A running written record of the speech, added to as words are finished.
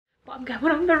I'm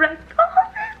going on the red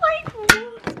carpet, like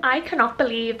what? I cannot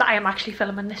believe that I am actually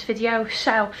filming this video.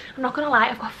 So I'm not gonna lie,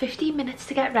 I've got 15 minutes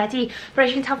to get ready, but as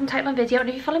you can tell from the title of the video, and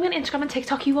if you follow me on Instagram and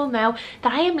TikTok, you will know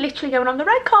that I am literally going on the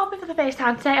red carpet for the first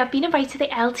time today. I've been invited to the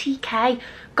LTK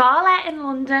GALA in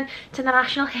London, to the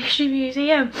National History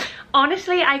Museum.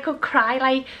 Honestly, I could cry.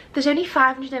 Like, there's only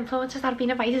 500 influencers that have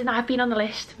been invited and I've been on the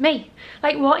list. Me.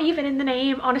 Like, what even in the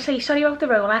name? Honestly, sorry about the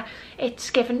roller. It's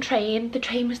given train. The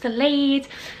train was delayed.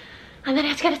 And then I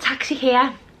had to get a taxi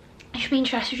here. I should be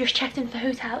interested. Just checked into the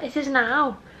hotel. It is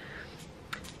now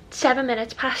 7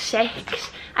 minutes past 6.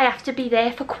 I have to be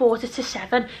there for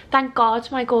 6:45. Thank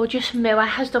God my gorgeous Moa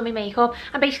has done my makeup.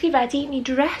 I'm basically ready. My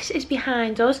dress is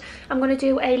behind us. I'm going to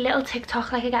do a little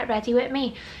TikTok like a get ready with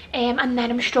me. And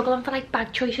then I'm struggling for like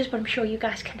bag choices, but I'm sure you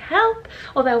guys can help.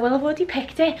 Although we'll have already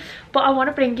picked it. But I want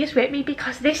to bring you with me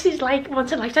because this is like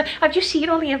once in a lifetime. I've just seen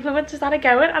all the influencers that are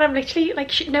going and I'm literally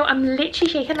like, I'm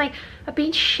literally shaking. Like, I've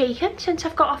been shaking since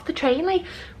I've got off the train, like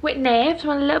with nerves. I'm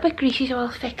a little bit greasy, so I'll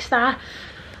fix that.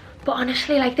 But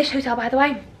honestly, like this hotel, by the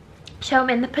way, so I'm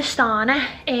in the Pastana.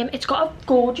 It's got a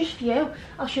gorgeous view.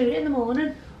 I'll show you in the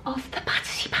morning of the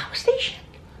Battersea power station.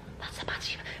 That's the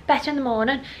Battersea. Better in the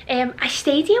morning. I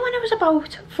stayed here when I was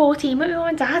about 14 with my mum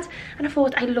and dad, and I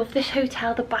thought I love this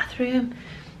hotel. The bathroom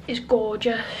is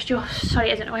gorgeous. Just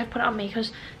sorry, I don't know why I put it on me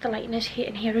because the lighting is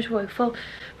in here is woeful.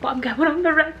 But I'm going on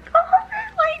the red carpet,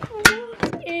 like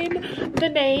what in the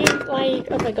name? Like,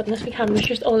 oh my goodness, my camera's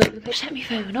just all over the place. Set my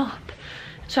phone up.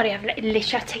 Sorry, I've literally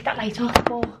had to take that light off,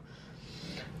 but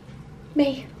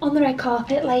me on the red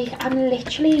carpet, like I'm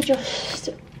literally just,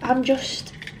 I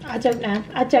don't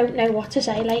know what to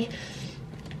say, like,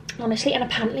 honestly. And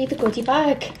apparently the goodie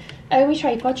bag, oh, my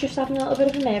tripod just having a little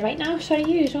bit of a mare right now. Sorry,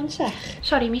 use one sec.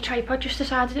 Sorry, my tripod just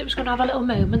decided it was going to have a little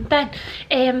moment then.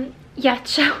 Yeah,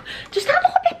 so does that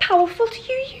look a bit powerful to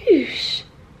you use?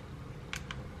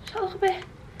 Is that a little bit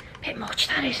much,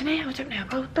 that, isn't it? I don't know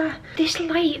about that. This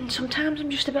light, and sometimes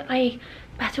I'm just a bit like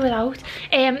better without.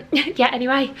 Yeah,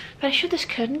 anyway, but I shut this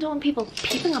curtain. Don't want people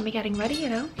peeping on me getting ready, you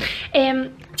know.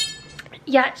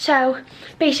 Yeah, so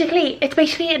basically it's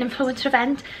basically an influencer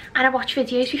event, and I watched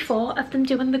videos before of them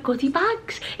doing the goodie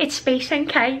bags. It's Space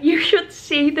NK. You should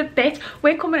see the bit.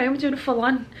 We're coming home and doing a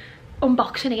full-on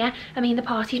unboxing here. I mean, the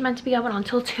party's meant to be going on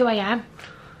till 2 AM.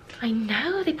 I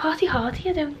know, they party hard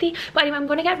here, don't they? But anyway, I'm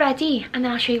going to get ready and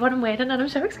then I'll show you what I'm wearing, and I'm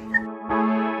so excited.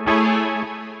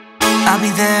 I'll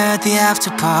be there at the after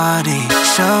party.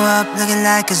 Show up looking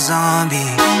like a zombie.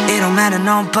 It don't matter,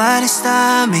 nobody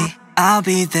stop me. I'll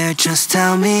be there, just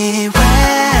tell me when. Oh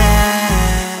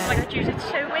my god, Jules, it's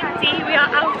so windy. We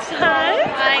are outside.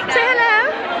 Say hello.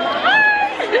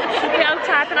 We're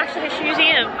outside the National History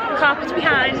Museum. The carpet's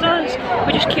behind us.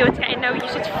 We're just queuing to get in now.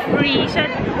 It's freezing.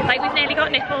 Like, we've nearly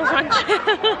got nipples on.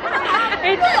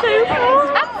 It's so cool.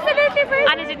 Absolutely freezing.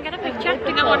 And I didn't get a picture.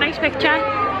 Didn't get one nice picture.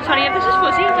 Sorry if this is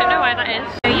fuzzy. I don't know why that is.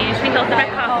 So we thought the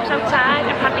red carpet was outside.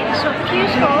 Apparently there's some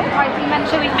queues for.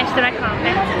 So we've missed the red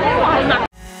carpet.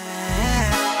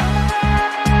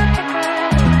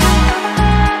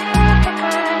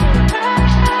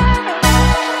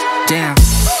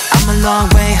 Long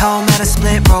way home at a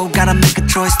split road. Gotta make a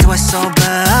choice, do I sober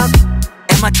up?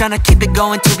 Am I trying to keep it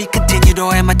going to be continued,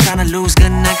 or am I trying to lose?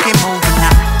 Gonna keep moving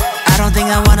now. I don't think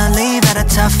I wanna leave at a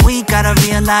tough week. Gotta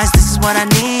realize this is what I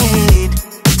need.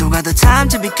 Don't got the time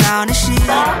to be counting shit.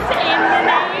 Oh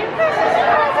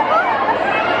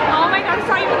my god, it's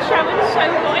not even showing so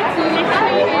good. It's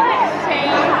literally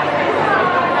insane.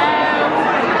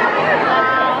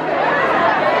 Wow.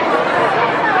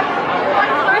 I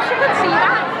wish you could see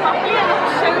that.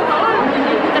 So good.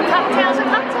 The cocktails are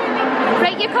cocktailing.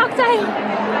 Rate your cocktail.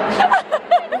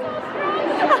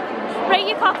 Rate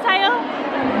your cocktail.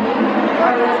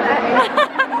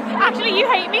 Actually, you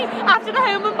hate me. After the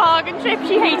home and bargain trip,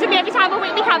 she hated me every time I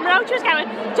whipped my camera out. She was going,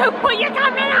 don't put your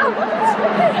camera out.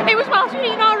 It was whilst we were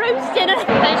eating our roast dinner.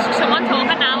 There's someone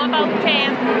talking now about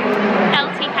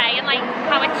LTK and like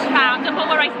how it's founded, but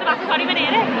we're right at the back, I can't even hear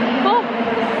it. But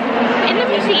in the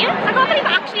museum, I can't believe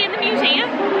we're actually in the museum.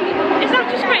 Is that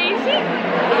just crazy?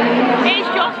 It's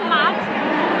just mad.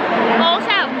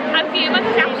 Also, I'm fuming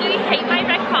because I absolutely hate my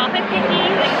red carpet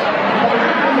thingies.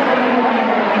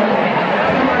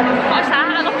 What's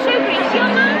that? I look so greasy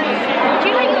on that. Do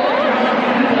you like yours?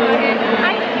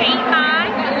 I hate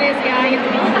mine.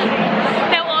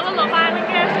 They're all the Love Island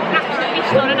girls look absolutely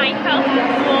stunning. I felt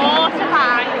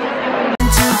mortified.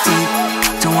 Too deep.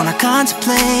 Don't wanna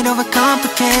contemplate,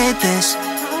 overcomplicate this.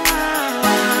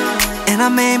 And I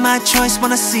made my choice,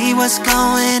 wanna see what's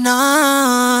going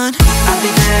on. I'll be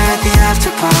there at the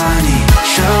after party.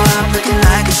 Show up looking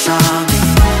like a zombie.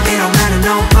 It don't matter,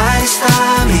 nobody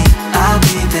stop me.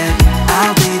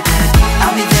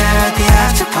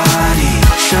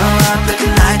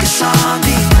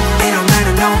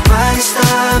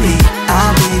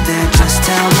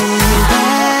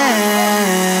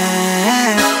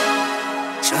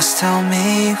 tell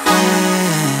me when.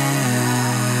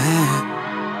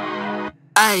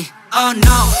 Ay, oh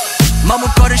no,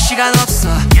 머뭇거릴 시간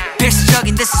없어.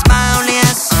 필수적인 this is my only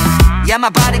answer. Yeah, my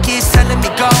body keeps telling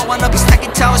me go. Wanna be stacking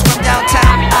towers from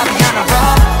downtown. I'll be on a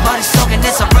roll, 머릿속엔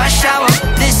it's a rush hour.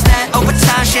 This, that,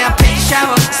 overtime, champagne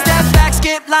shower. Step back,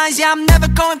 skip lines, yeah, I'm never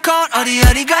going cold. 어디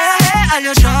가야 해,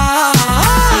 알려줘.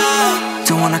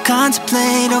 Don't wanna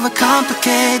contemplate,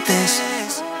 overcomplicate this.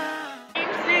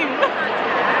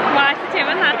 Why is it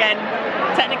doing that? Again,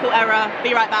 technical error,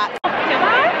 be right back.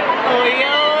 Oi,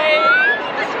 oi.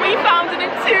 We found an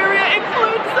interior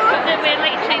influencer. We're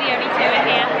literally the only two in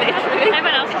here. Literally.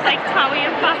 Everyone else is like Towie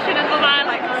and fashion and all that.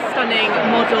 Like stunning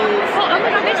models. Oh my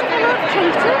god, there's a lot of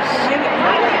caterers.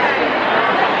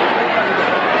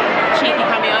 Cheeky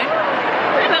cameo.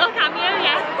 A little cameo,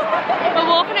 yeah. We're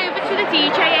walking over to the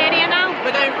DJ area now.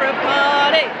 We're going for a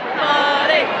party,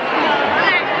 party.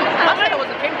 I said I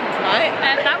wasn't drinking tonight.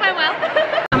 That went well.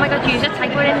 Oh my god, use it,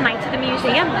 like we're in night at the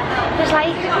museum. There's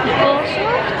like all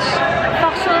sorts,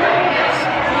 fossils,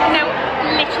 no,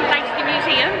 literally like the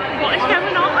museum. What is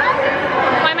going on?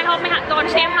 Why am I holding my hand?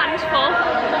 Honestly, I'm hands full,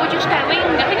 but we're just going.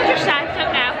 I think I just said, don't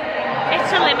know.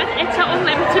 It's an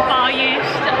unlimited bar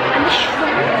used, and the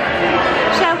shrunk.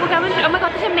 So we're going, oh my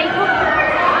god, there's a makeup.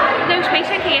 No space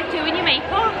in here doing your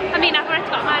makeup. I mean, I've already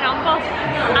got mine on, but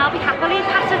I'll be happily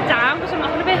pass it down because I'm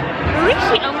looking a bit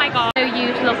greasy. Oh my god. So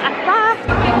you look at that.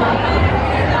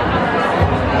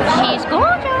 She's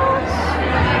gorgeous.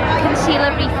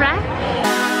 Concealer refresh.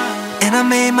 And I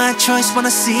made my choice,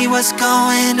 wanna see what's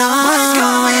going on.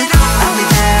 I'll be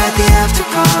there at the after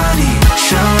party.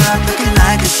 Show up looking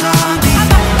like a zombie. It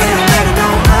don't matter,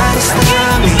 nobody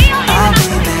stop me. I'll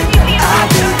be there, I'll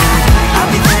be there. I'll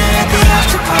be there at the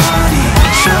after party.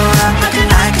 Show up looking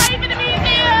like a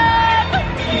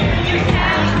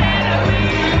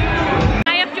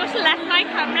I have just left my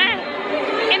camera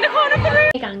in the corner of the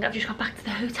room. Hey gang, I've just got back to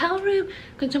the hotel room.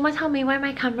 Can someone tell me why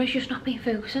my camera's just not been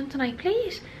focusing tonight,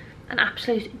 please? An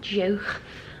absolute joke.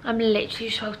 I'm literally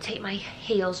just about to take my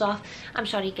heels off. I'm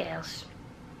sorry, girls.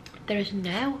 There is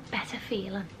no better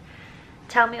feeling,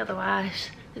 tell me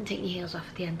otherwise, than taking your heels off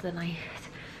at the end of the night.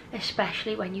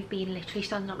 Especially when you've been literally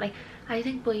standing up. Like, I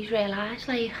think boys realise,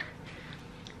 like,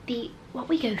 what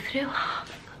we go through. Oh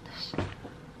my goodness.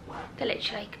 They're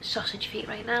literally like sausage feet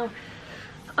right now.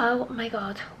 Oh my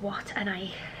god, what a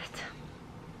night.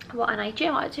 What a night. Do you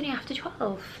know what? It's only after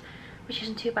 12. Which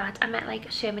isn't too bad. I met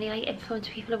like so many like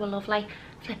influencer people who will love, like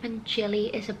flipping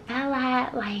Jilly, Isabella,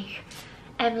 like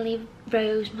Emily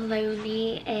Rose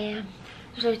Maloney,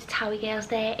 there's loads of Towie girls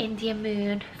there, India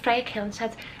Moon, Freya Killen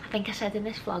said, I think I said in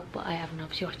this vlog, but I haven't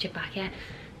obviously watched it back yet,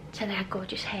 said they had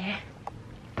gorgeous hair.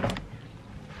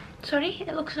 Sorry,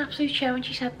 it looks an absolute show when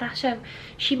she said that, so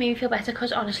she made me feel better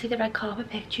because honestly the red carpet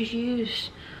pictures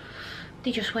used,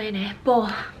 they just weren't it.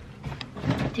 But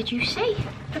did you see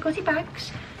the goodie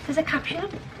bags? There's a caption,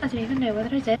 I don't even know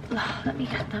whether it's it. Oh, let me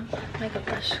get them. My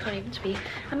goodness, can't even speak.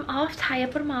 I'm half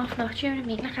tired, but I'm half not, do you know what I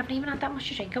mean? Like, I haven't even had that much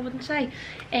to drink, I wouldn't say.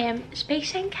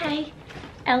 Space NK,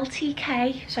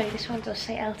 LTK. Sorry, this one does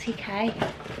say LTK.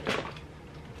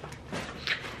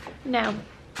 No,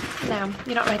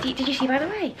 you're not ready. Did you see, by the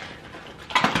way?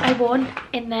 I won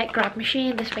in the grab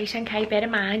machine, the Space NK. Bear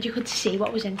in mind, you could see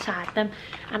what was inside them.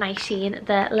 And I seen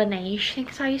the Laneige, I think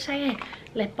that's how you say it,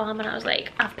 lip balm, and I was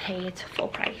like, I've paid full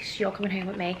price, you're coming home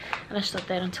with me. And I stood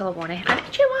there until I won it. And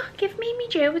do you know what? Give me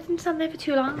Joe, I didn't stand there for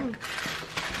too long.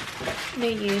 No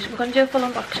news. We're gonna do a full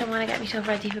unboxing when I get myself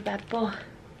ready for bed, but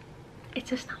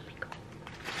it's a Stanley Cup.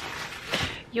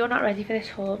 You're not ready for this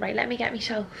haul. Right, let me get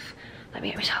myself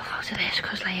out of this,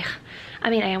 because like, I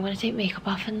mean, I am gonna take makeup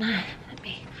off in there.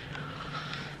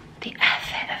 The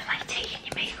effort of like taking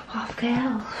your makeup off,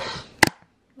 girls.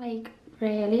 Like,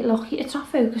 really? Look, it's not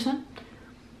focusing.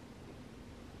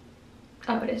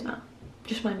 Oh, it is not.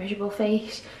 Just my miserable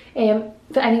face.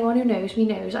 For anyone who knows me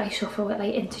knows I suffer with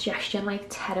like indigestion like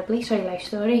terribly. Sorry, life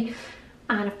story.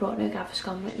 And I've brought no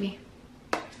Gaviscon with me.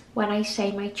 When I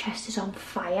say my chest is on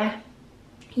fire,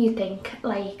 you think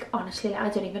like, honestly, I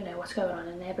don't even know what's going on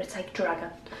in there, but it's like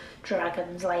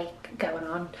dragons like going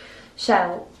on.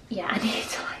 So yeah, I need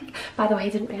to like, by the way, I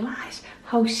didn't realise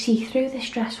how see-through this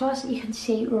dress was. You can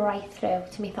see right through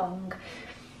to my thong.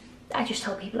 I just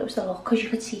tell people it was the look because you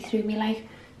could see through me like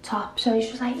top, so it's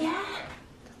just like, yeah,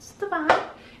 that's the vibe.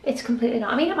 It's completely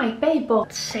not, I mean it might be,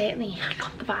 but certainly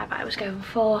not the vibe I was going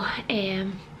for.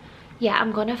 Yeah,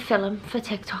 I'm gonna film for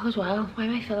TikTok as well. Why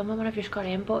am I filming when I've just got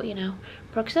in? But you know,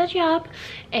 Brooke's their job.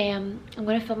 I'm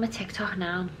gonna film a TikTok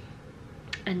now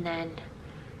and then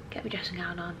get my dressing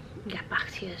gown on and get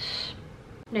back to you.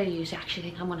 no, you actually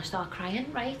think I'm gonna start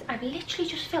crying, right? I've literally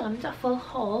just filmed a full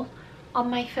haul on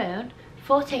my phone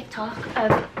for TikTok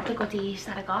of the goodies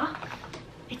that I got.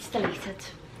 It's deleted.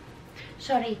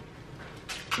 Sorry,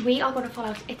 we are gonna fall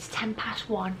out. It's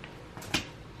 1:10.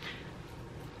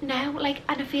 No, like,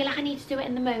 and I feel like I need to do it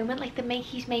in the moment, like the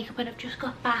Makey's makeup, and I've just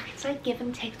got back. It's like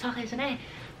giving TikTok, isn't it?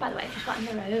 By the way, I just got in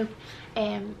the robe,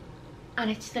 and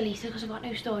it's deleted because I've got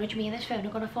no storage. Me and this phone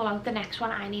are gonna fall out. The next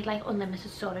one, I need like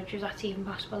unlimited storage, if that's even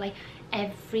possible. Like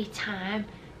every time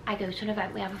I go to an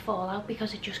event, we have a fallout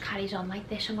because it just carries on like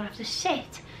this. So I'm gonna have to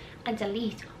sit and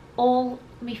delete all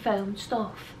my phone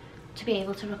stuff to be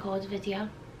able to record a video.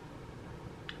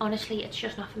 Honestly, it's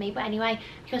just not for me. But anyway,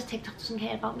 because TikTok doesn't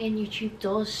care about me and YouTube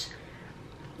does,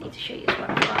 I need to show you what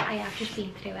I've got. I have just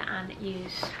been through it and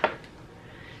used,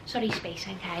 sorry Space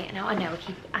NK, I know I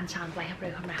keep and sound like a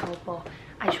broken record, but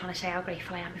I just want to say how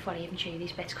grateful I am before I even show you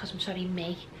these bits, because I'm sorry,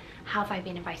 me, how have I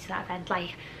been invited to that event?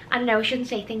 Like, I know I shouldn't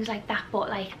say things like that, but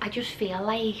like, I just feel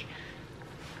like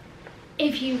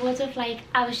if you would have, like,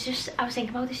 I was thinking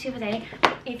about this the other day,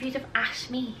 if you'd have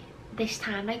asked me this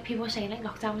time, like people were saying like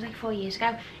lockdown was like 4 years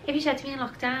ago, if you said to me in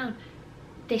lockdown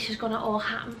this is gonna all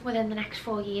happen within the next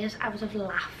 4 years, I would have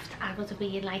laughed. I would have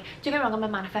been like, don't get me wrong, I'm a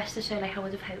manifestor, so like I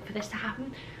would have hoped for this to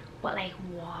happen, but like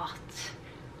what?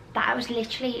 That I was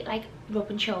literally like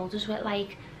rubbing shoulders with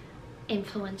like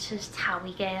influencers,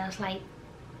 Towie girls, like,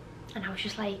 and I was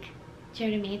just like, do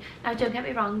you know what I mean? Now don't get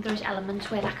me wrong, there's elements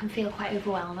where that can feel quite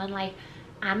overwhelming. Like,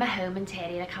 I'm a home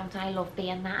interior accountant, I love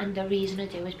being that, and the reason I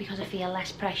do is because I feel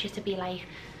less pressure to be like,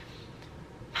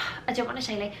 I don't want to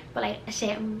say like, but like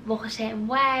look a certain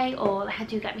way, or like I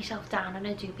do get myself down and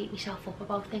I do beat myself up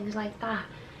about things like that.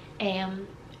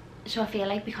 So I feel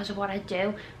like because of what I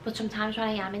do, but sometimes when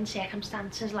I am in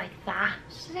circumstances like that,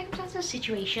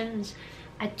 situations,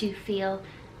 I do feel,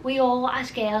 we all as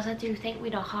girls, I do think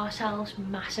we knock ourselves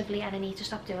massively, and I need to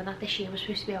stop doing that. This year was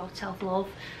supposed to be about self-love.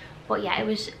 But yeah, it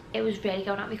was really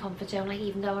going out my comfort zone, like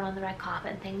even going on the red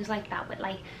carpet and things like that with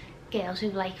like girls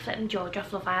who like flipping George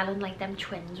off Love Island, like them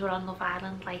twins were on Love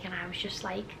Island, like, and I was just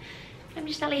like, I'm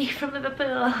just a lady from Liverpool,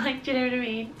 like, do you know what I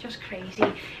mean? Just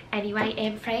crazy.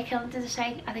 Anyway, Freya Killen did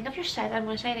say, I think I've just said it, I'm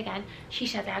going to say it again, she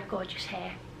said I had gorgeous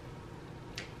hair.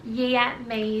 Yeah,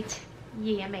 mate.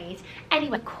 Yeah, mate.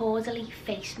 Anyway, Caudalie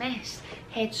face mist,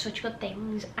 heard such good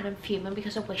things, and I'm fuming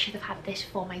because I wish I'd have had this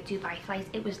for my Dubai flight.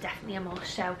 It was definitely a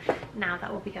must, so now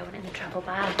that will be going in the travel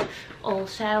bag.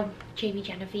 Also, Jamie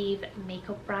Genevieve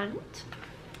makeup brand,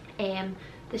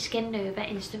 the Skin Nova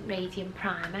Instant Radiant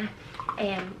Primer.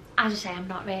 As I say, I'm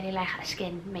not really like a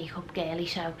skin makeup girly,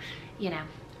 so you know,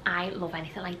 I love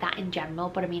anything like that in general,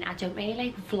 but I mean, I don't really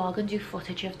like vlog and do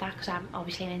footage of that because I'm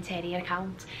obviously an interior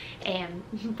account,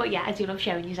 but yeah, I do love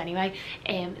showing you anyway.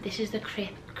 This is the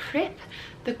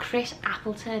Chris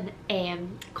Appleton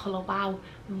Colour Wow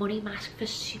Money Mask for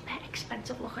super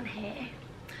expensive looking hair.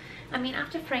 I mean,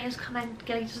 after Freya's comment,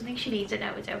 Gilly doesn't think she needs it,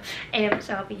 now I do,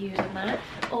 so I'll be using that.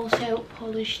 Also,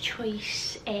 Paula's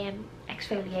Choice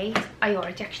Exfoliate. I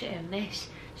already actually own this.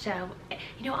 So,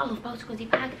 you know what I love about a goodie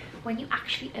bag? When you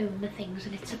actually own the things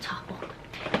and it's a top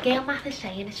up. Girl Math is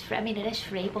saying it's free, I mean it is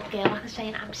free, but Girl Math is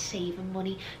saying I'm saving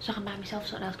money so I can buy myself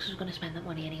something else because I was going to spend that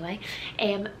money anyway.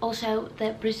 Also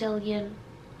the Brazilian,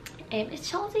 is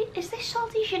this Sol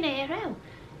de Janeiro?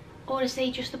 Or is they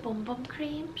just the Bum Bum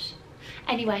creams?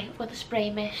 Anyway, I've got the spray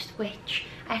mist, which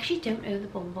I actually don't own the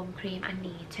Bum Bum cream. I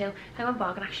need to. I went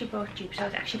back and actually brought dupes. So I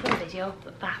actually put a video up,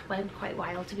 but that went quite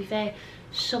wild to be fair.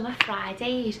 Summer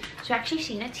Fridays. So I actually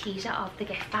seen a teaser of the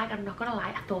gift bag. I'm not gonna lie,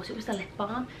 I thought it was the lip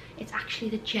balm. It's actually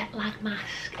the jet lag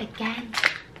mask again.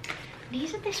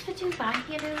 Needed this for Dubai,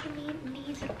 you know what I mean?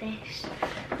 Needed this.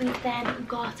 We've then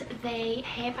got the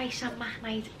Hair by Sam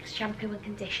Magnite shampoo and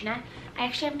conditioner. I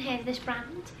actually haven't heard of this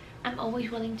brand. I'm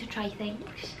always willing to try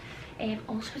things.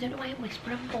 Also, I don't know why I'm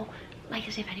whispering, but like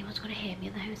as if anyone's going to hear me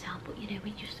in the hotel, but you know,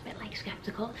 we're just a bit like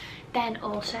skeptical. Then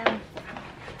also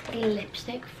a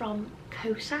lipstick from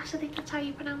Kosas, I think that's how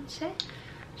you pronounce it.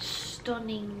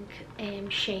 Stunning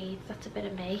shade, that's a bit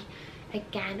of me.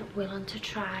 Again, willing to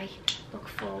try, look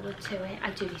forward to it.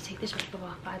 I do need to take this makeup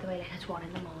off, by the way, like it's 1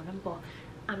 in the morning, but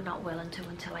I'm not willing to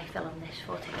until I film this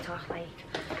for TikTok. Like,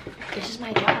 this is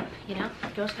my job, you know, you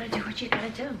just gotta do what you gotta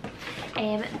do.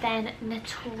 Then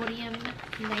Naturium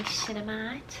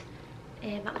Niacinamide,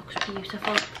 that looks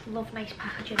beautiful. Love nice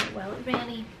packaging. It will, it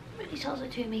really sells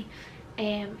it to me.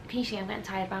 Can you see I'm getting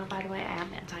tired, by the way? I am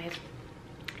getting tired.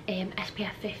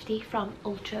 SPF 50 from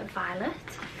Ultraviolet.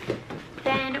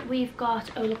 Then we've got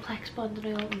Olaplex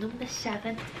Bonding Oil number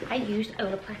 7. I used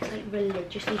Olaplex like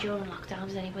religiously during lockdown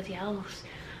as anybody else,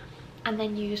 and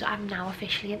then I'm now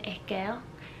officially an it girl.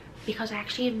 because I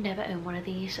actually have never owned one of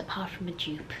these apart from a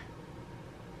dupe.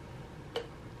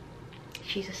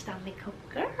 She's a Stanley Cup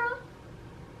girl.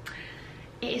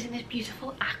 It is in this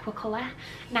beautiful aqua colour.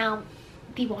 Now,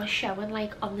 they was showing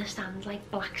like on the stands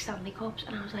like black Stanley Cups,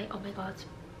 and I was like, oh my god,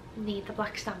 need the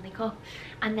black Stanley Cup.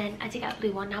 And then I did get a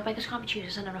blue one. Now beggars can't be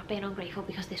choosers, and I'm not being ungrateful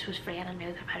because this was free and I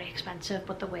know they're very expensive,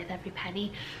 but they're worth every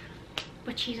penny.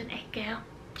 But she's an it girl.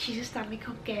 She's a Stanley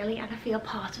Cup girlie, and I feel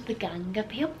part of the gang. I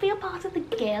feel part of the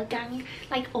girl gang.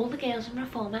 Like all the girls in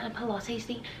Reformer and Pilates,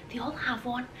 they all have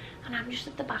one, and I'm just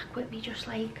at the back with me, just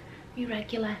like me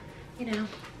regular, you know,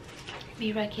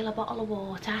 me regular bottle of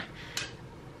water.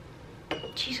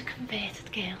 She's a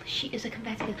converted girl. She is a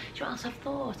converted girl. Do you know what else I've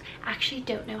thought? I actually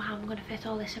don't know how I'm going to fit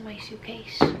all this in my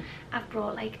suitcase. I've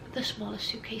brought like the smallest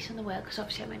suitcase in the world because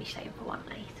obviously I'm only staying for one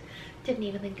night. Didn't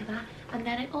even think of that. And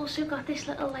then I also got this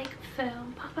little like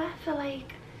phone popper for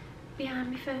like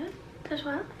behind my phone as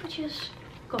well, which is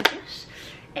gorgeous.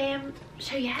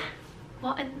 So yeah,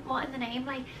 what in the name?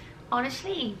 Like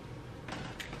honestly,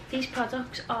 these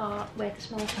products are worth a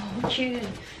small fortune.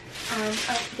 And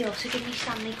they also give me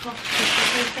Stanley Cup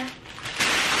tissue paper.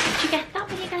 Did you get that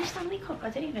when you get a Stanley Cup? I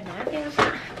don't even know.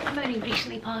 I'm only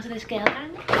recently part of this girl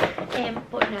gang.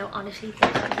 But no, honestly,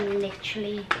 this is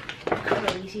literally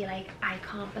crazy. Like, I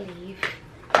can't believe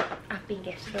I've been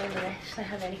gifted all of this.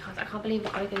 Like, I really can't. I can't believe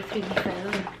I go through my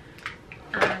phone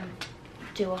and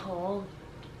do a haul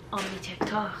on my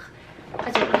TikTok.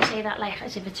 I don't want to say that like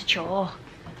as if it's a chore.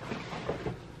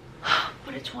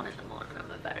 But it's 1 in the morning,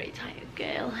 I'm a very tired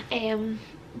girl.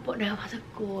 But no, I've had a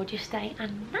gorgeous day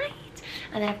and night.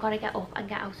 And then I've got to get up and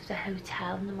get out of the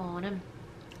hotel in the morning.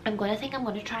 I'm going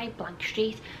to try Blank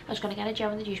Street. I was going to get a Joe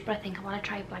and the Juice, but I think I want to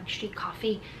try Blank Street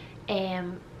coffee.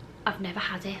 I've never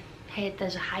had it. Heard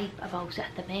there's a hype about it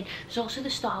at the minute. There's also the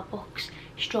Starbucks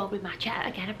strawberry matcha.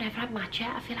 Again, I've never had matcha.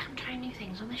 I feel like I'm trying new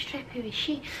things on this trip. Who is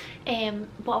she?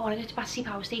 But I want to go to Battersea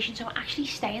Power Station, so I'm actually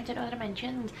staying, I don't know that I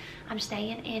mentioned, I'm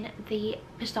staying in the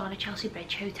Pastana Chelsea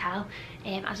Bridge Hotel.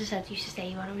 As I said, I used to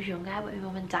stay when I was younger with my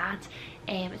mum and dad.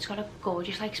 It's got a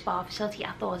gorgeous like spa facility.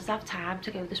 I thought I'd have time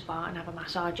to go to the spa and have a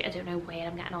massage. I don't know where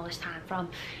I'm getting all this time from,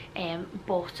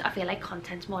 but I feel like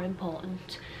content's more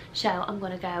important. So I'm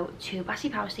going to go to Battersea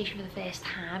Power Station for the first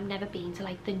time. Never been to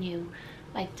like the new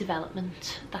like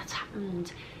development that's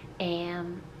happened.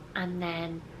 And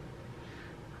then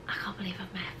I can't believe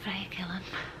I've met Freya Killen.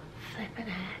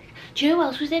 Flipping heck. Do you know who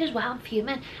else was there as well? I'm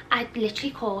fuming. I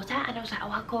literally caught her and I was like, oh,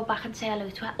 I'll go back and say hello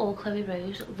to her. All Chloe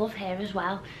Rose. Love her as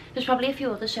well. There's probably a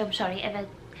few others, so I'm sorry if I,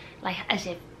 like, as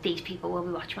if these people will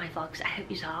be watching my vlogs. I hope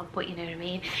you are, but you know what I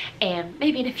mean.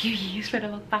 Maybe in a few years when I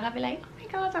look back I'll be like, oh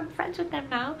my god, I'm friends with them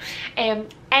now.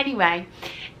 Anyway,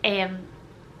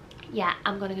 yeah,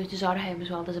 I'm gonna go to ZARA Home as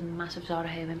well. There's a massive ZARA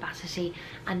Home in Battersea,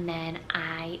 and then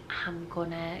I am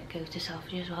gonna go to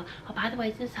Selfridges as well. Oh, by the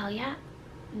way, did I tell you?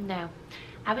 No,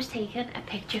 I was taking a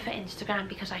picture for Instagram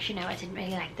because, as you know, I didn't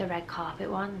really like the red carpet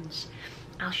ones.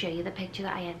 I'll show you the picture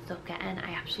that I ended up getting.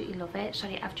 I absolutely love it.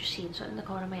 Sorry, I've just seen something in the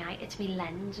corner of my eye. It's my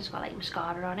lens. It's got like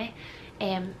mascara on it.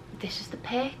 This is the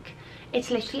pic.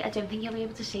 It's literally, I don't think you'll be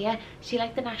able to see it. See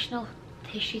like the national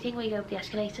history thing where you go up the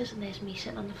escalators and there's me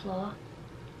sitting on the floor.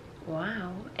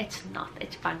 Wow, it's not,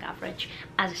 it's bang average.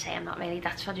 As I say, I'm not really,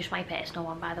 that's for just my personal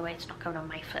one, by the way. It's not going on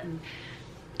my flipping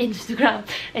Instagram,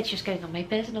 it's just going on my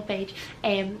personal page.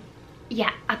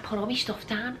 Yeah, I put all my stuff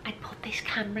down. I put this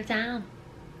camera down,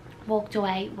 walked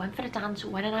away, went for a dance,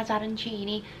 went and had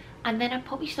arancini, and then I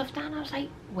put my stuff down. I was like,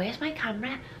 where's my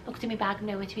camera? Looked in my bag,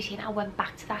 nowhere to be seen. I went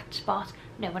back to that spot,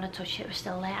 no one had touched it, it was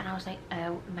still there, and I was like,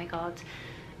 oh my god.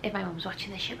 If my mum's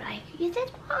watching this, she'll be like, you did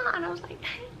what? And I was like,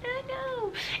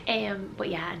 no. But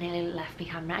yeah, I nearly left my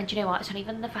camera. And do you know what? It's not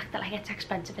even the fact that like it's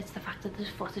expensive, it's the fact that there's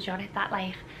footage on it that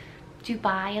like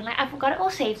Dubai, and like I've got it all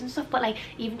saved and stuff, but like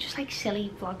even just like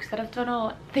silly vlogs that I've done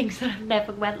or things that have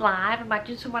never went live.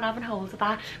 Imagine someone having hold of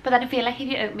that. But then I feel like if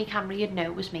you open my camera, you'd know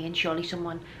it was me, and surely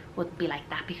someone wouldn't be like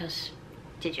that because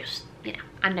they just, you know,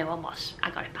 and no one was.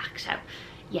 I got it back. So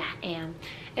yeah,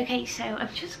 okay, so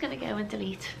I'm just gonna go and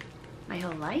delete my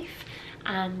whole life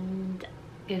and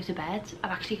go to bed.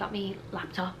 I've actually got my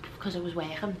laptop because I was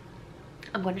working.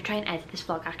 I'm going to try and edit this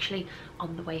vlog actually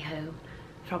on the way home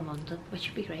from London, which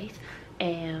would be great.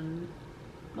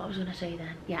 What was I going to say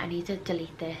then? Yeah, I need to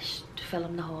delete this to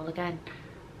film the haul again,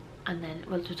 and then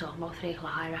we'll be talking about 3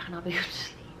 o'clock. I reckon I'll be going to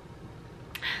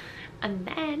sleep, and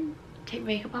then take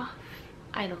makeup off.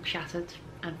 I look shattered.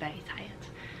 I'm very tired.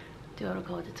 Do I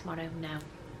record it tomorrow? No.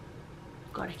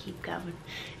 Gotta keep going.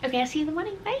 Okay, I'll see you in the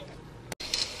morning. Bye.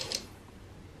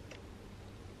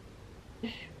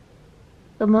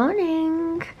 Good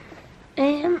morning.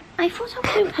 I thought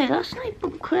I was okay last night,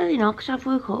 but clearly not, because I've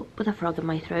woke up with a frog in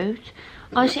my throat.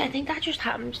 Honestly, I think that just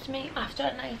happens to me after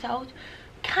a night out.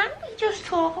 Can we just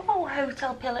talk about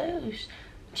hotel pillows?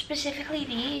 Specifically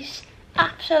these.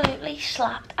 Absolutely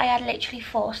slapped. I had literally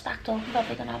 4 stacked up. I'm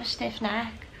probably gonna have a stiff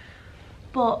neck.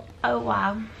 But, oh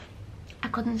wow. I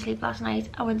couldn't sleep last night.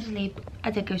 I went to sleep.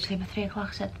 I did go to sleep at 3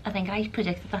 o'clock. So I think I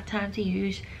predicted that time to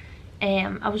use.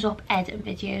 I was up editing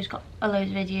videos, got a load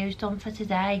of videos done for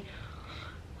today.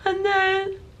 And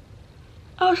then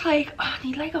I was like, oh, I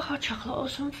need like a hot chocolate or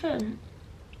something.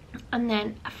 And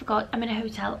then I forgot I'm in a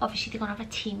hotel. Obviously they're gonna have a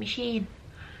tea machine.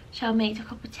 So I made a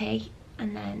cup of tea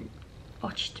and then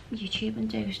watched YouTube and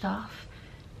dozed off.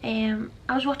 I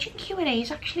was watching Q&As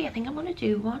actually. I think I'm gonna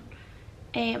do one.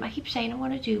 I keep saying I'm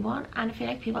gonna do one, and I feel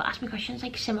like people ask me questions,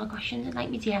 like similar questions in like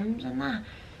my DMs and that.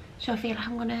 So I feel like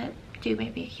I'm gonna do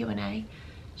maybe a Q&A.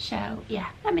 So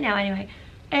yeah, let me know anyway.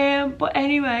 But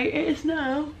anyway, it is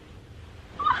now.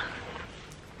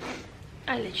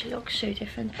 I literally look so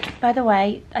different. By the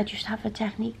way, I just have a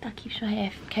technique that keeps my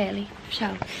hair curly,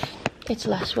 so it's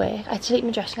less work. I had to take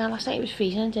my dressing gown last night. It was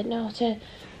freezing. I didn't know how to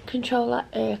control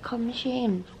that aircon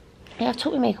machine. I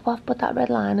took my makeup off, but that red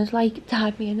line has like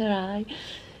dyed me in the eye.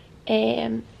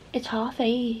 It's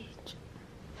 8:30.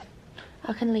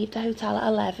 I can leave the hotel at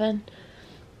 11.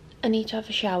 I need to have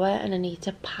a shower and I need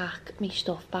to pack my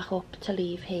stuff back up to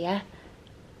leave here.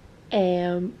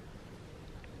 Yeah,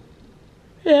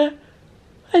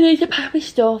 I need to pack my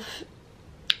stuff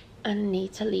and I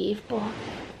need to leave, but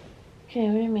do you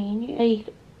know what I mean?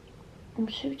 Like, I'm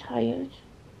so tired.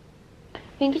 I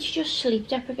think it's just sleep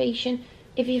deprivation.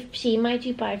 If you've seen my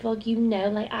Dubai vlog, you know,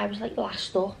 like, I was like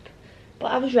last up,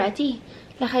 but I was ready.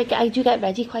 Like, I do get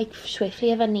ready quite swiftly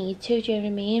if I need to, do you know what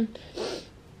I mean?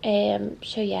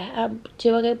 So yeah,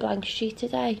 do I go Blank Street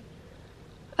today?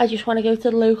 I just want to go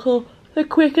to the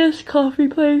quickest coffee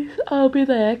place. I'll be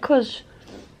there, because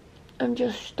I'm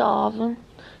just starving.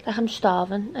 Like, I'm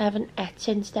starving. I haven't ate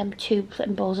since them 2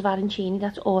 flipping bowls of arancini.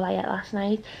 That's all I ate last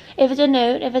night. If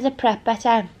I'd a prep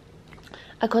better,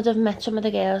 I could have met some of the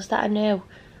girls that I know,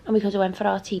 and we could have went for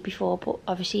our tea before, but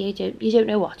obviously you don't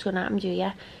know what's going to happen, do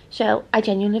you? So I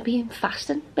genuinely been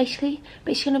fasting, basically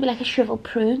going to be like a shriveled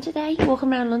prune today,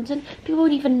 walking around London. People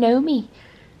won't even know me.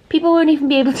 People won't even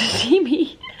be able to see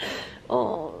me.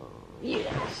 Oh,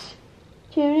 yes.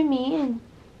 Do you know what I mean?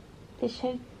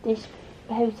 This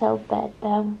hotel bed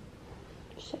though,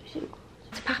 so good.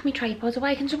 To pack my tripod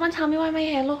away, can someone tell me why my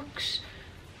hair looks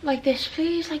like this,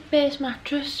 please? Like base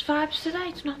mattress vibes today.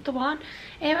 It's not the one.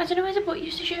 I don't know where the butt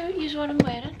used to show you what I'm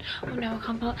wearing. Oh no, I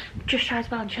can't just try to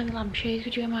balance on the lampshade,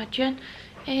 could you imagine?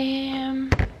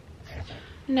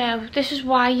 No, this is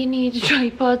why you need a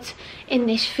tripod in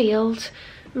this field.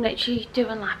 I'm literally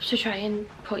doing laps to try and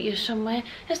put you somewhere.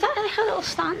 Is that like a little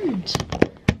stand?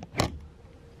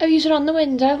 Oh, you're on the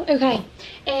window? Okay.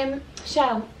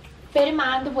 So bear in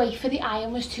mind the wait for the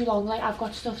iron was too long. Like, I've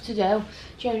got stuff to do.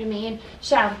 Do you know what I mean?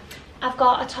 So I've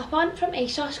got a top on from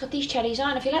ASOS, got these cherries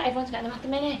on. I feel like everyone's getting them at the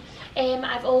minute.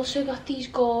 I've also got these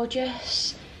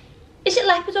gorgeous, is it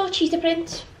leopard or cheetah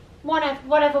print?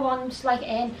 Whatever one's like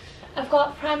in. I've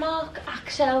got Primark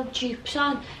Axel dupes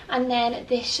on, and then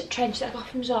this trench that I got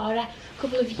from Zara a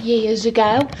couple of years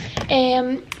ago.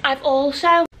 I've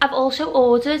also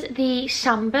ordered the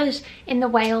Sambas in the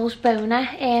Wales Boner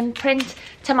print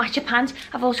to match a pant.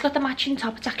 I've also got the matching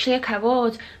top. It's actually a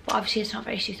co-ord, but obviously it's not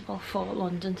very suitable for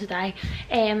London today.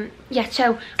 Yeah,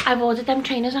 so I've ordered them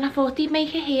trainers and I thought they'd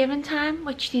make it here in time,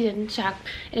 which they didn't, so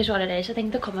it is what it is. I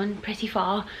think they're coming pretty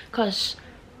far, because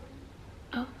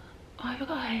oh, I've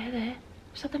got hair there.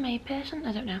 Is that the maid person?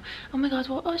 I don't know. Oh my god,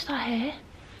 what was that hair?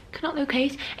 Cannot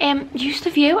locate. Use the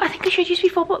view. I think I showed you this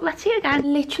before, but let's see it again.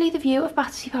 Literally the view of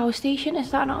Battersea Power Station.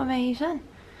 Is that not amazing?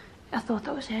 I thought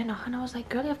that was her knocking. I was like,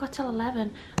 girlie, I've got till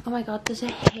 11. Oh my god, there's a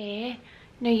hair.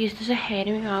 No use, there's a hair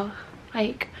in my mouth.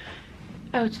 Like,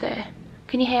 oh, it's there.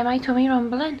 Can you hear my tummy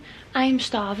rumbling? I am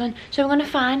starving. So I'm going to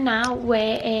find now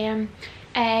where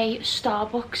a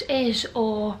Starbucks is,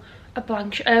 or a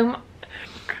Blank.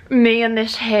 Me and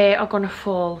this hair are going to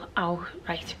fall out.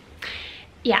 Right.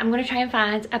 Yeah, I'm going to try and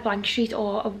find a Blank Street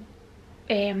or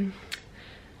a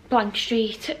Blank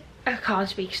Street, I can't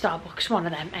speak, Starbucks, one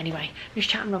of them. Anyway, I'm just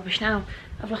chatting rubbish now.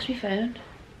 I've lost my phone.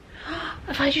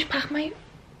 If I just pack my...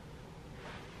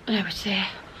 No, it's there.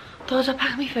 Thought I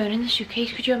packed my phone in the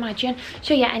suitcase, could you imagine?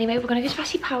 So yeah, anyway, we're going to go to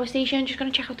Battersea Power Station, just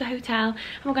going to check out the hotel,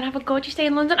 and we're going to have a gorgeous day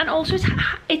in London. And also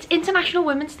it's International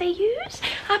Women's Day, use.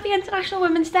 Happy International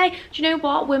Women's Day. Do you know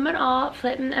what? Women are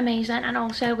flipping amazing, and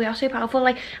also we are so powerful.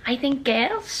 Like, I think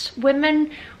girls, women,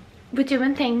 we're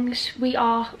doing things, we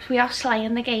are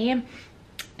slaying the game.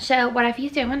 So whatever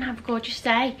you're doing, have a gorgeous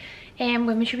day.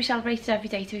 Women should be celebrated every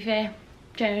day, to be fair.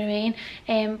 Do you know what I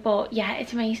mean? But yeah,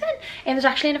 it's amazing. There's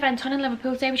actually an event on in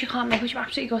Liverpool today which you can't make, which I'm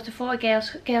absolutely gutted for.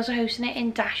 Girls are hosting it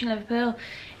in Dash in Liverpool,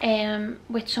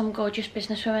 with some gorgeous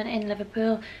businesswomen in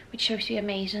Liverpool, which is supposed to be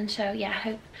amazing. So yeah, I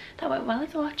hope that went well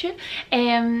to watch it.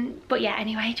 But yeah,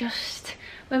 anyway, just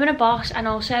women are boss, and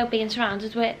also being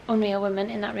surrounded with unreal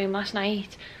women in that room last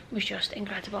night was just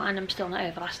incredible, and I'm still not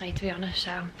over last night, to be honest.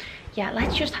 So yeah,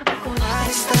 let's just have a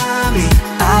gorgeous day.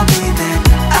 I'll be there,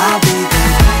 I'll be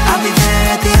there, I'll be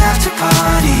there at the after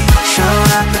party. Show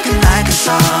up looking like a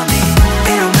zombie.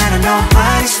 It don't matter,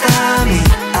 nobody stop me.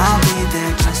 I'll be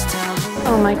there, just tell me.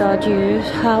 Oh my god, you,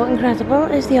 how incredible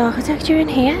is the architecture in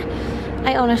here?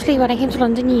 I honestly, when I came to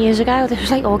London years ago, this was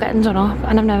like all getting done up,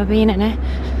 and I've never been in it.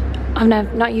 I've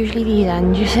never, not usually these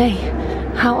ends, you see.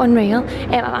 How unreal.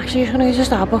 I'm actually just going to go to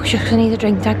Starbucks just because I need a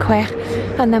drink dead quick,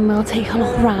 and then we'll take a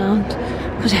look around,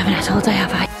 because I haven't had all day,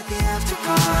 have I?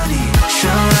 Show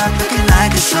up looking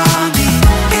like a zombie.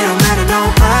 It don't matter,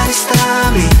 nobody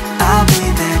stop me. I'll be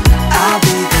there, I'll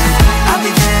be there, I'll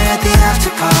be there at the after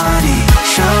party.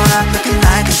 Show up looking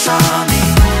like a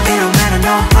zombie. It don't matter,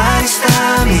 nobody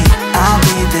stop me. I'll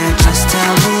be there, just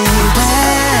tell me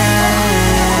where.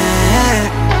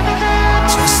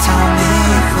 Just tell me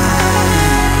where.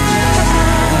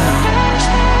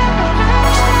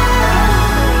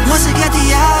 Once I get the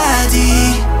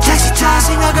ID, taxi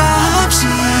tossing, I got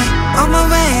Hopsy. On my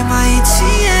way, my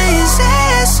ETA is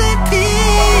ASAP.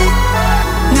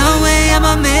 No way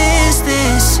I'ma miss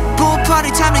this. Pool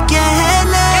party, time to get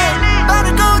lit. About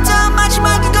to go down, much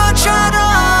money go try to.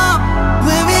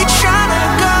 Where we tryna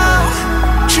go?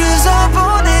 Choose up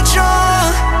on it,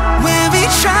 draw. Where we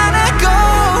tryna go?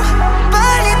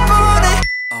 Body on it.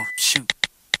 Oh shoot.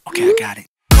 Okay, I got it.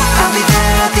 I'll be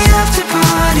there at the after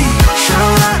party.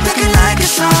 Show up looking like a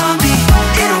zombie.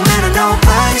 It don't matter,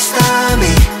 nobody stop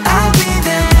me. I'll be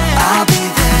there, I'll be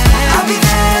there, I'll be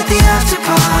there at the after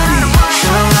party.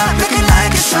 Show up looking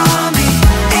like a zombie.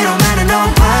 It don't matter,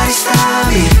 nobody stop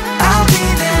me. I'll be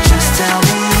there, just tell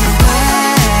me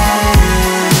where.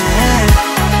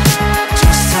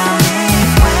 Just tell me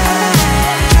where.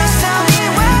 Just tell me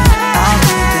where. I'll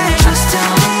be there, just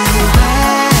tell me where.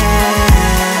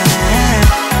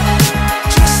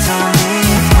 Just tell me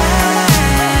where.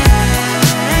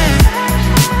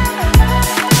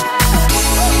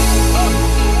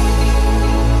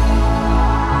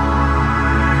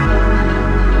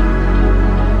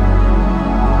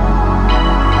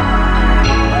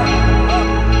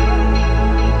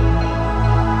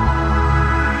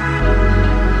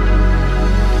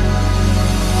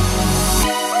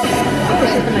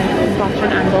 This is the most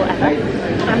unfortunate angle ever.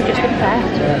 I'm just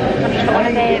impressed. I've just got one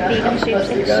of their vegan soups.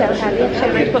 It's so heavy, it's so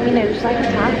nice, but my nose is like a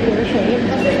tag, really shaved.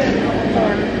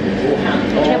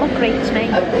 Do you know what grates me?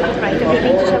 Right, I've just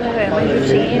been to SOHO, as you've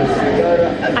seen.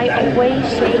 I always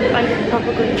see like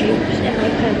proper good juice in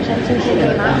like process and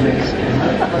TK Maxx.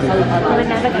 And I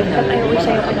never get them. I always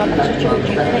say, oh my god, that's such a good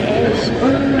juice, and it is.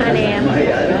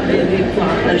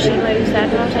 And I've seen loads there,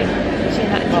 and I was like, seen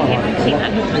that in TK Maxx, seen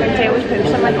that in Hopsons. I always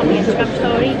post them like on the Instagram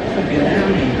story.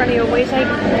 And I always like, I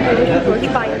always begrudge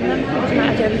buying them because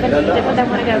I don't even need it, but then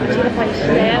when I go and see the places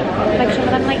there, like some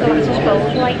of them like lattice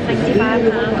bowls were like £95.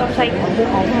 I was like,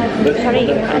 sorry,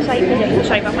 that's like ridiculous.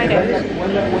 Sorry about my nose.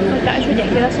 Like, that is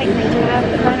ridiculous, like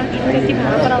 £950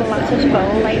 for a lattice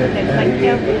bowl, like no thank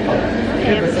you.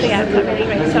 So yeah, that really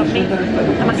grates on me.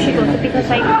 I'm actually gutted because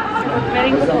like we're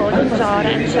really recording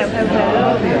ZARA and SOHO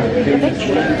a bit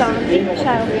strict on me,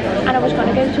 so, and I was going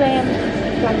to go to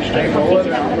Blank Street Coffee to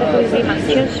get one of the blueberry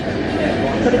matches,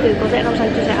 but I googled it and I was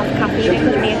like, does it have caffeine in it?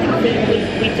 Because me and caffeine,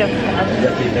 we don't have.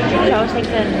 So I was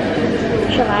thinking,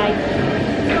 shall I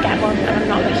get one and I'm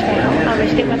not risk it? I'll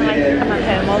risk it when I'm at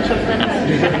home or something. I might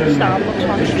just get like a Starbucks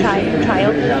one to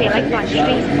trial. I feel like Blank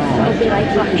Street will be like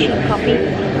Black Sheep Coffee,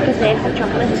 because their hot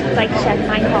chocolates like set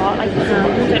my heart like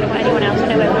pounds. I don't know what anyone else I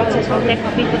know over it says on their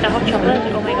coffees with the hot chocolate.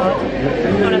 Oh my god,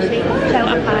 honestly. So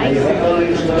I'm by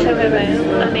SOHO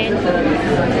Room. I'm in the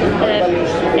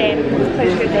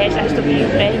postcode there is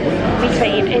SW3. My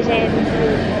train is in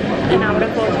an hour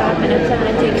and 45 minutes, and then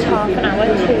it takes half an hour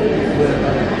to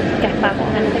get back,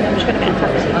 and then I think I'm just going to get a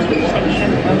taxi.